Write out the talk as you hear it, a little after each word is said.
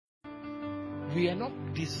We are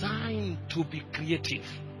not designed to be creative.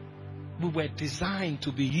 We were designed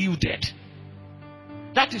to be yielded.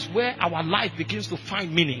 That is where our life begins to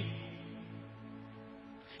find meaning.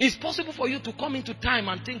 It's possible for you to come into time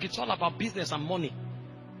and think it's all about business and money.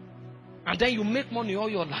 And then you make money all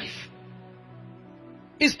your life.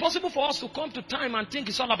 It's possible for us to come to time and think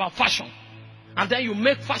it's all about fashion. And then you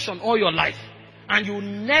make fashion all your life. And you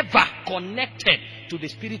never connected to the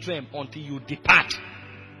spirit realm until you depart.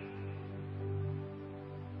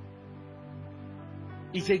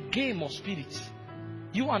 It's a game of spirits.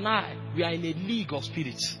 You and I, we are in a league of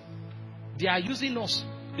spirits. They are using us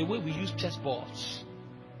the way we use chessboards.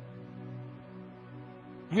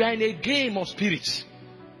 We are in a game of spirits.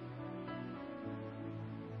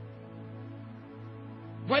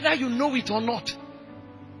 Whether you know it or not,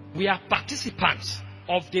 we are participants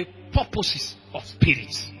of the purposes of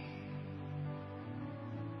spirits.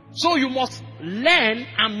 So you must learn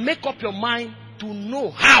and make up your mind to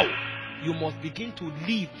know how you must begin to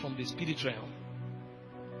live from the spirit realm.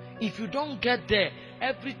 If you don't get there,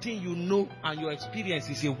 everything you know and your experience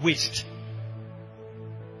is a waste.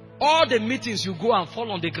 All the meetings you go and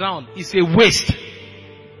fall on the ground is a waste.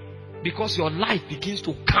 Because your life begins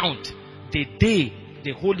to count the day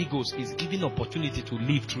the Holy Ghost is given opportunity to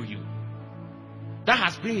live through you. That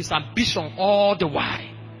has been his ambition all the while.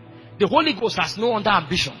 The Holy Ghost has no other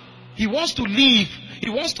ambition. He wants to live. He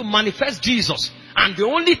wants to manifest Jesus. And the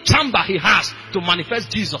only chamber he has to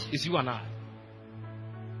manifest Jesus is you and I.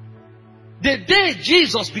 The day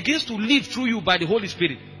Jesus begins to live through you by the Holy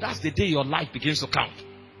Spirit, that's the day your life begins to count.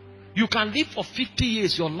 You can live for 50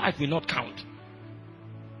 years, your life will not count.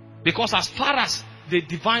 Because as far as the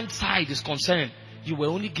divine side is concerned, you were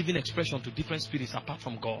only giving expression to different spirits apart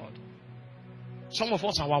from God. Some of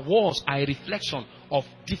us, our walls are a reflection of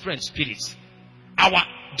different spirits. Our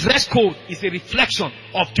dress code is a reflection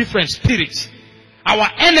of different spirits. Our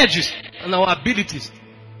energies and our abilities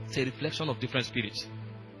is a reflection of different spirits.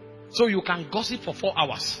 So you can gossip for 4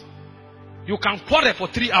 hours. You can quarrel for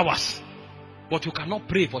 3 hours. But you cannot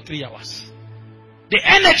pray for 3 hours. The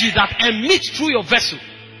energy that emits through your vessel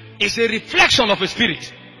is a reflection of a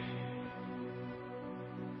spirit.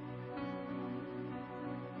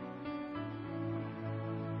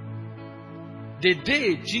 The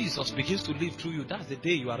day Jesus begins to live through you, that's the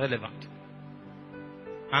day you are relevant.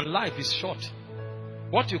 And life is short.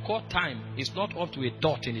 What you call time is not up to a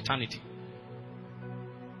dot in eternity.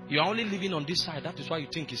 You are only living on this side. That is why you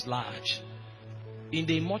think it's large. In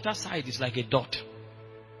the immortal side, it's like a dot.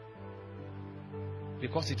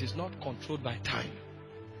 Because it is not controlled by time.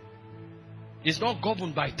 It's not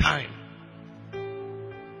governed by time.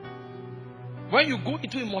 When you go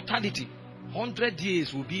into immortality, 100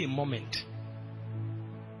 years will be a moment.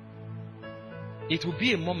 It will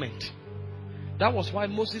be a moment. That was why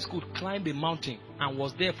Moses could climb a mountain and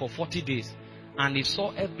was there for 40 days. And he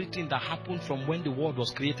saw everything that happened from when the world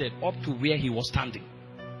was created up to where he was standing.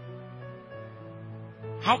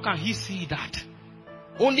 How can he see that?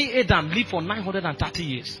 Only Adam lived for 930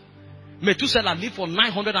 years. Methuselah lived for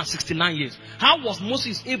 969 years. How was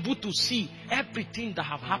Moses able to see everything that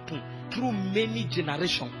have happened through many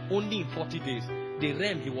generations only in 40 days? The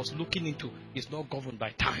realm he was looking into is not governed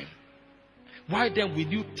by time. Why then will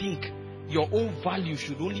you think your own value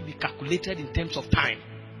should only be calculated in terms of time?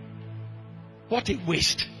 What a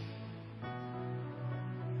waste.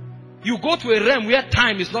 You go to a realm where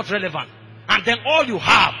time is not relevant. And then all you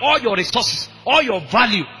have, all your resources, all your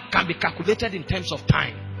value can be calculated in terms of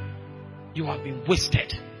time. You have been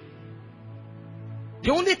wasted.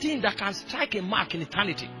 The only thing that can strike a mark in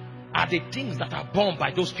eternity are the things that are born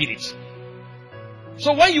by those spirits.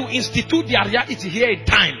 So when you institute their reality here in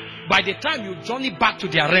time, by the time you journey back to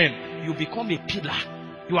their realm, you become a pillar.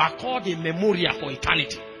 You are called a memorial for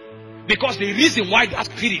eternity. Because the reason why that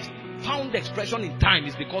spirit found expression in time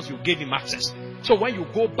is because you gave him access. So when you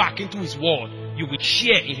go back into his world, you will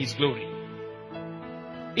share in his glory.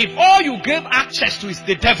 If all you gave access to is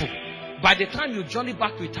the devil, by the time you journey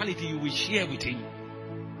back to eternity, you will share with him.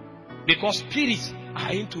 Because spirits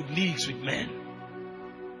are into leagues with men.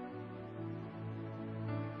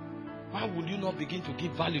 Why would you not begin to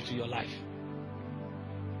give value to your life?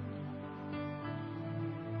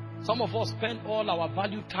 Some of us spend all our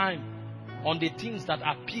value time on the things that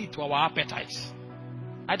appeal to our appetites.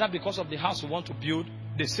 Either because of the house we want to build,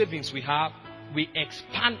 the savings we have, we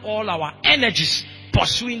expand all our energies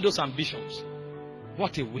pursuing those ambitions.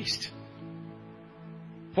 What a waste.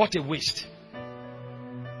 What a waste.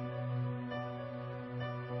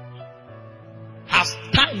 Has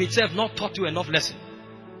time itself not taught you enough lesson?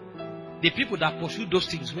 The people that pursue those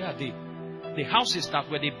things, where are they? The houses that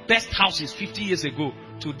were the best houses 50 years ago,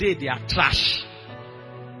 today they are trash.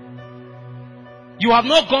 You have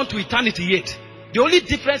not gone to eternity yet. The only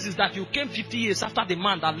difference is that you came 50 years after the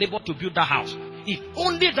man that labored to build that house. If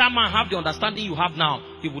only that man have the understanding you have now,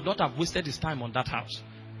 he would not have wasted his time on that house.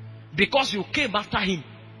 Because you came after him,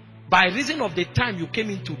 by reason of the time you came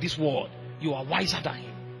into this world, you are wiser than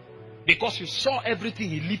him. Because you saw everything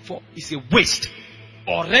he lived for is a waste.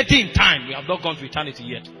 Already in time, you have not gone to eternity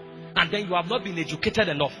yet. And then you have not been educated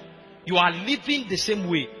enough. You are living the same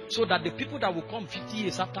way, so that the people that will come 50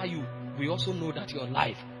 years after you will also know that your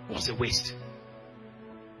life was a waste.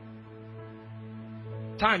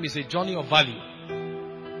 Time is a journey of value.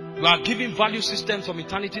 You are giving value systems from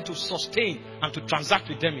eternity to sustain and to transact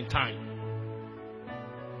with them in time.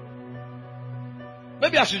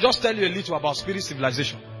 Maybe I should just tell you a little about spirit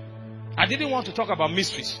civilization. I didn't want to talk about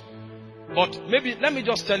mysteries, but maybe let me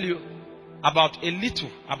just tell you about a little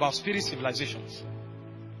about spirit civilizations.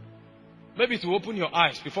 Maybe to open your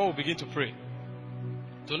eyes before we begin to pray.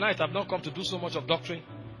 Tonight I've not come to do so much of doctrine.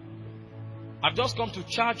 I've just come to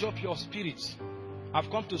charge up your spirits. I've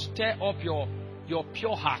come to stir up your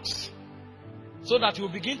pure hearts, so that you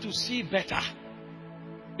will begin to see better.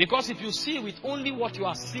 Because if you see with only what you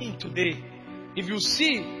are seeing today, if you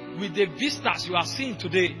see with the vistas you are seeing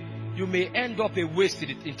today, you may end up a waste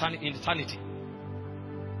in eternity.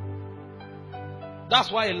 That's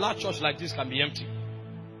why a large church like this can be empty,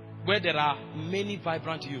 where there are many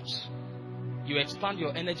vibrant youths. You expand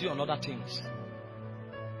your energy on other things.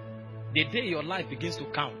 The day your life begins to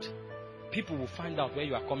count, people will find out where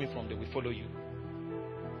you are coming from. They will follow you.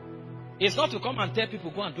 It's not to come and tell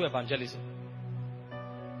people, go and do evangelism.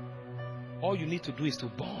 All you need to do is to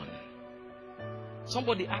burn.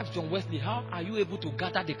 Somebody asked John Wesley, how are you able to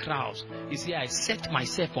gather the crowds? He said, I set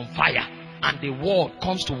myself on fire and the world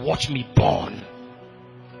comes to watch me burn.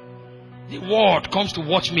 The world comes to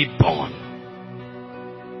watch me burn.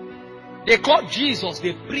 They called Jesus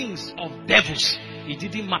the prince of devils. It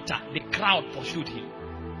didn't matter. The crowd pursued him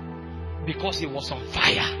because he was on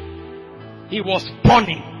fire. He was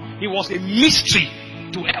burning. He was a mystery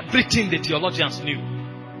to everything the theologians knew.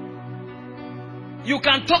 You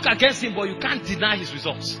can talk against him, but you can't deny his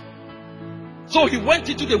results. So he went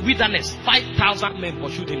into the wilderness. 5,000 men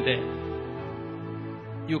pursued him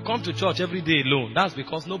there. You come to church every day alone. That's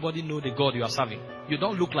because nobody knows the God you are serving. You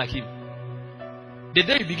don't look like him. The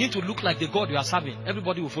day you begin to look like the God you are serving,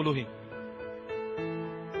 everybody will follow him.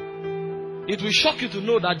 It will shock you to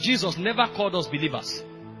know that Jesus never called us believers.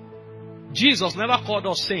 Jesus never called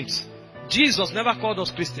us saints. Jesus never called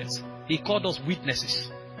us Christians. He called us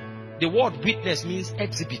witnesses. The word witness means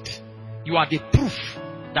exhibit. You are the proof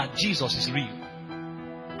that Jesus is real.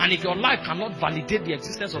 And if your life cannot validate the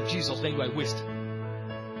existence of Jesus, then you are a waste.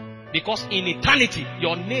 Because in eternity,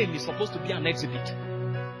 your name is supposed to be an exhibit.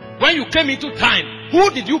 When you came into time, who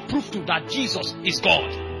did you prove to that Jesus is God?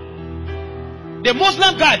 The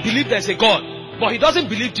Muslim guy believes there's a God, but he doesn't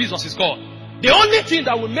believe Jesus is God. The only thing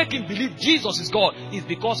that will make him believe Jesus is God is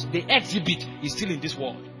because the exhibit is still in this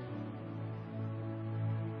world.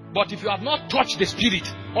 But if you have not touched the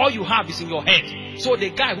spirit, all you have is in your head. So the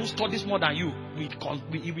guy who studies more than you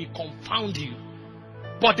will confound you.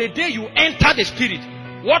 But the day you enter the spirit,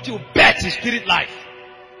 what you bet is spirit life.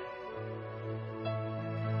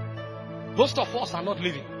 Most of us are not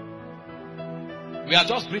living. We are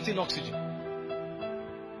just breathing oxygen.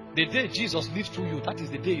 The day Jesus lives through you, that is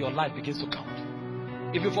the day your life begins to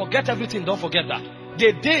count. If you forget everything, don't forget that.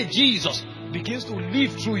 The day Jesus begins to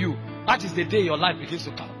live through you, that is the day your life begins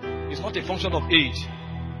to count. It's not a function of age.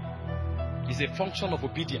 It's a function of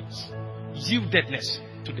obedience. Yieldedness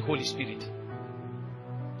to the Holy Spirit.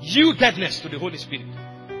 Yieldedness to the Holy Spirit.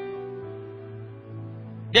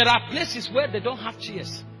 There are places where they don't have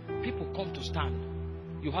chairs. People come to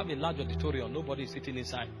stand. You have a large auditorium. Nobody is sitting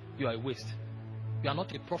inside. You are a waste. You are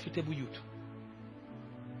not a profitable youth.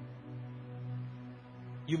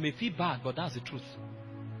 You may feel bad, but that's the truth.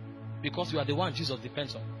 Because you are the one Jesus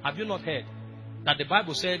depends on. Have you not heard that the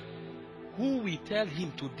Bible said, who will tell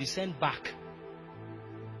him to descend back?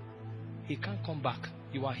 He can't come back.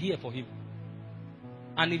 You are here for him.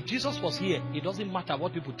 And if Jesus was here, it doesn't matter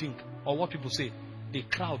what people think or what people say. The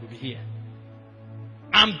crowd will be here.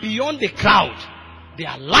 And beyond the crowd,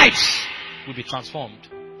 their lives will be transformed.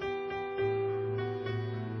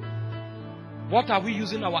 What are we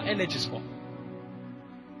using our energies for?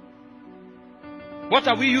 What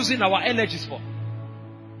are we using our energies for?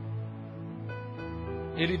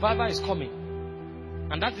 A revival is coming.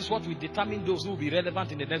 And that is what will determine those who will be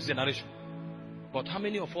relevant in the next generation. But how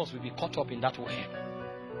many of us will be caught up in that web?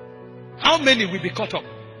 How many will be caught up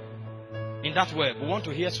in that web? We want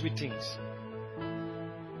to hear sweet things.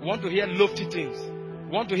 We want to hear lofty things.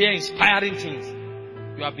 You want to hear inspiring things.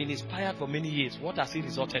 You have been inspired for many years. What has it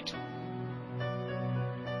resulted to?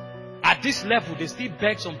 At this level, they still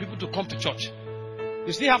beg some people to come to church.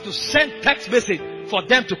 You still have to send text message for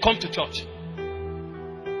them to come to church.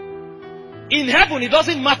 In heaven, it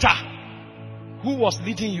doesn't matter who was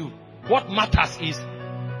leading you. What matters is,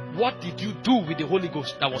 what did you do with the Holy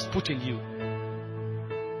Ghost that was put in you?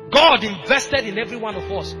 God invested in every one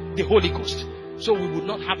of us the Holy Ghost. So we would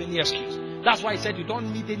not have any excuse. That's why he said you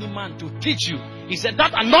don't need any man to teach you. He said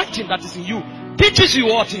that anointing that is in you teaches you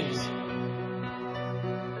all things.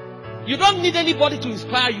 You don't need anybody to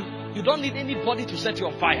inspire you. You don't need anybody to set you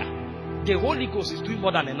on fire. The Holy Ghost is doing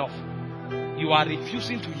more than enough. You are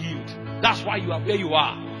refusing to yield. That's why you are where you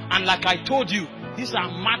are. And like I told you, these are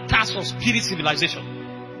matters of spirit civilization.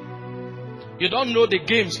 You don't know the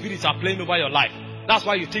game spirits are playing over your life. That's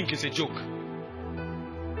why you think it's a joke.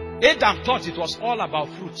 Adam thought it was all about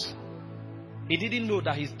fruits. He didn't know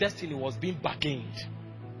that his destiny was being bargained.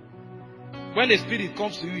 When the spirit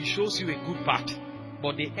comes to you, it shows you a good path.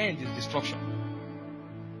 But the end is destruction.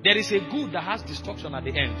 There is a good that has destruction at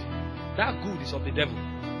the end. That good is of the devil.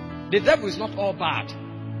 The devil is not all bad.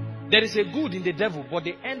 There is a good in the devil, but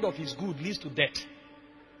the end of his good leads to death.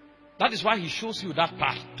 That is why he shows you that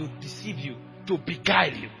path to deceive you, to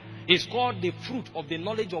beguile you. It's called the fruit of the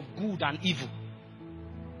knowledge of good and evil.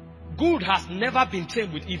 Good has never been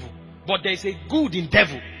tamed with evil. But there is a good in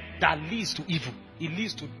devil that leads to evil. It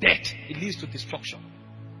leads to death. It leads to destruction.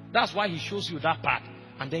 That's why he shows you that path.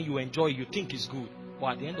 And then you enjoy it. You think it's good.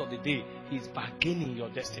 But at the end of the day, he's bargaining your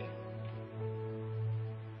destiny.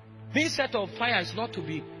 Being set on fire is not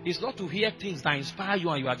to hear things that inspire you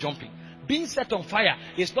and you are jumping. Being set on fire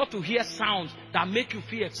is not to hear sounds that make you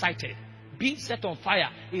feel excited. Being set on fire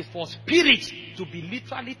is for spirit to be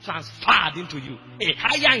literally transferred into you. A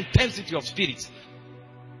higher intensity of spirit.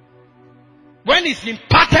 When it's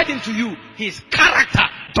imparted into you, his character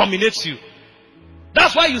dominates you.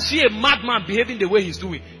 That's why you see a madman behaving the way he's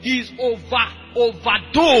doing. He is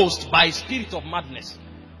overdosed by a spirit of madness.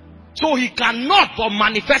 So he cannot but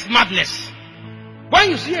manifest madness.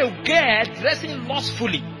 When you see a girl dressing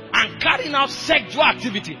lustfully and carrying out sexual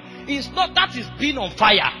activity, it's not that is being on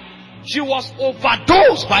fire. She was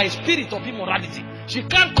overdosed by a spirit of immorality. She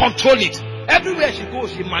can't control it. Everywhere she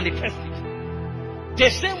goes, she manifests it. The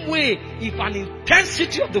same way, if an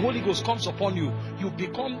intensity of the Holy Ghost comes upon you, you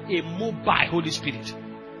become a mobile Holy Spirit.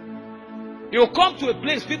 You come to a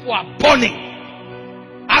place people are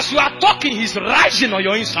burning. As you are talking, he's rising on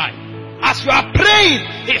your inside. As you are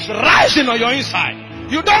praying, he's rising on your inside.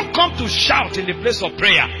 You don't come to shout in the place of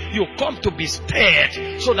prayer. You come to be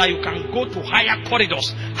stirred so that you can go to higher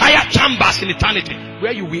corridors, higher chambers in eternity,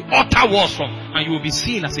 where you will utter words from and you will be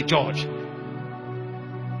seen as a judge.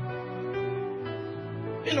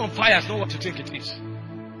 Being on fire is not what you think it is.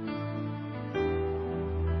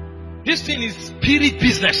 This thing is spirit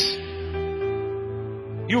business.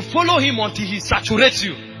 You follow him until he saturates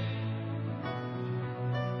you.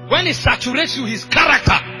 When he saturates you, his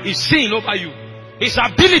character is seen over you. His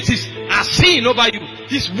abilities are seen over you.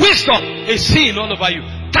 His wisdom is seen all over you.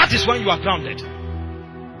 That is when you are grounded.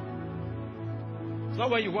 It's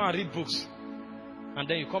not when you go and read books and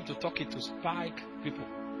then you come to talk it to spike people.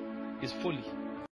 It's folly.